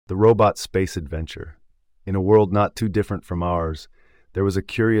The Robot Space Adventure. In a world not too different from ours, there was a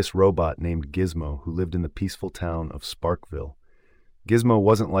curious robot named Gizmo who lived in the peaceful town of Sparkville. Gizmo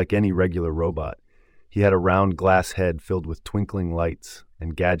wasn't like any regular robot. He had a round glass head filled with twinkling lights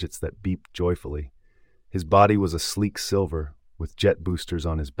and gadgets that beeped joyfully. His body was a sleek silver, with jet boosters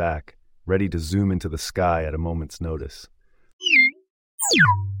on his back, ready to zoom into the sky at a moment's notice.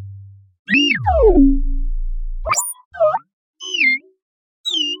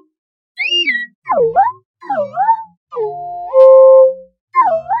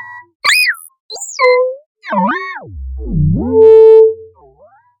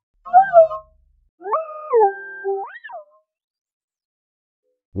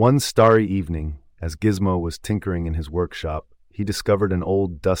 One starry evening, as Gizmo was tinkering in his workshop, he discovered an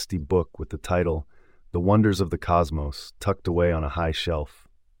old, dusty book with the title, The Wonders of the Cosmos, tucked away on a high shelf.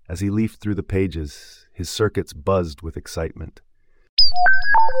 As he leafed through the pages, his circuits buzzed with excitement.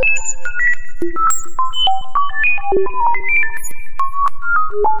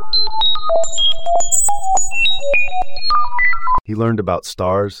 He learned about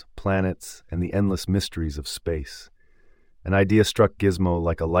stars, planets, and the endless mysteries of space. An idea struck Gizmo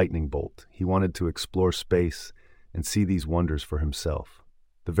like a lightning bolt. He wanted to explore space and see these wonders for himself.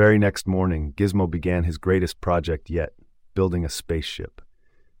 The very next morning, Gizmo began his greatest project yet, building a spaceship.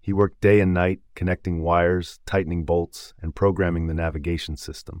 He worked day and night, connecting wires, tightening bolts, and programming the navigation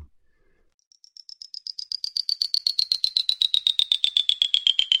system.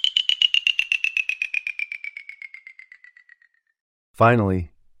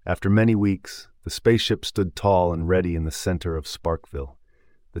 Finally, after many weeks, the spaceship stood tall and ready in the center of Sparkville.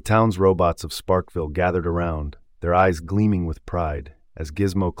 The town's robots of Sparkville gathered around, their eyes gleaming with pride, as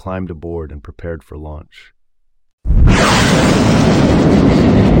Gizmo climbed aboard and prepared for launch.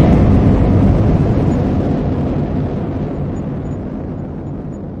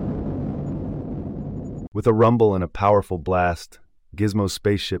 With a rumble and a powerful blast, Gizmo's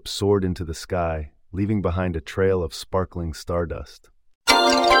spaceship soared into the sky, leaving behind a trail of sparkling stardust.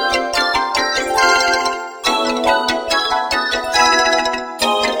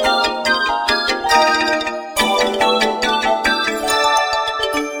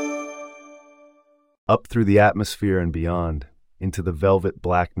 Up through the atmosphere and beyond, into the velvet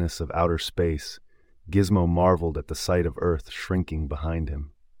blackness of outer space, Gizmo marveled at the sight of Earth shrinking behind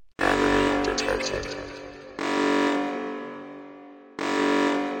him. Detected.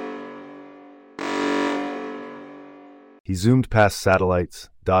 He zoomed past satellites,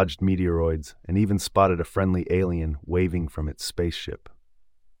 dodged meteoroids, and even spotted a friendly alien waving from its spaceship.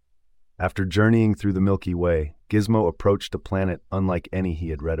 After journeying through the Milky Way, Gizmo approached a planet unlike any he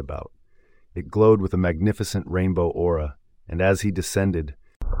had read about. It glowed with a magnificent rainbow aura, and as he descended,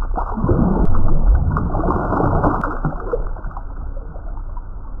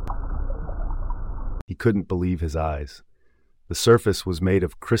 he couldn't believe his eyes. The surface was made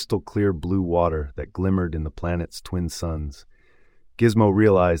of crystal-clear blue water that glimmered in the planet's twin suns. Gizmo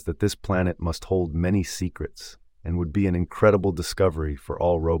realized that this planet must hold many secrets and would be an incredible discovery for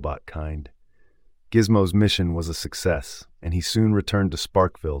all robot kind. Gizmo's mission was a success, and he soon returned to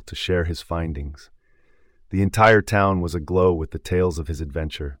Sparkville to share his findings. The entire town was aglow with the tales of his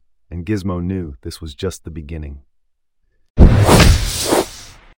adventure, and Gizmo knew this was just the beginning.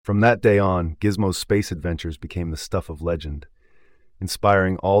 From that day on, Gizmo's space adventures became the stuff of legend,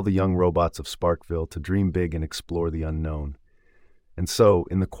 inspiring all the young robots of Sparkville to dream big and explore the unknown. And so,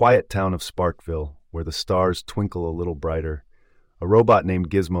 in the quiet town of Sparkville, where the stars twinkle a little brighter, a robot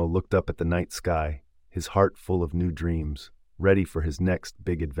named Gizmo looked up at the night sky, his heart full of new dreams, ready for his next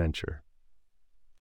big adventure.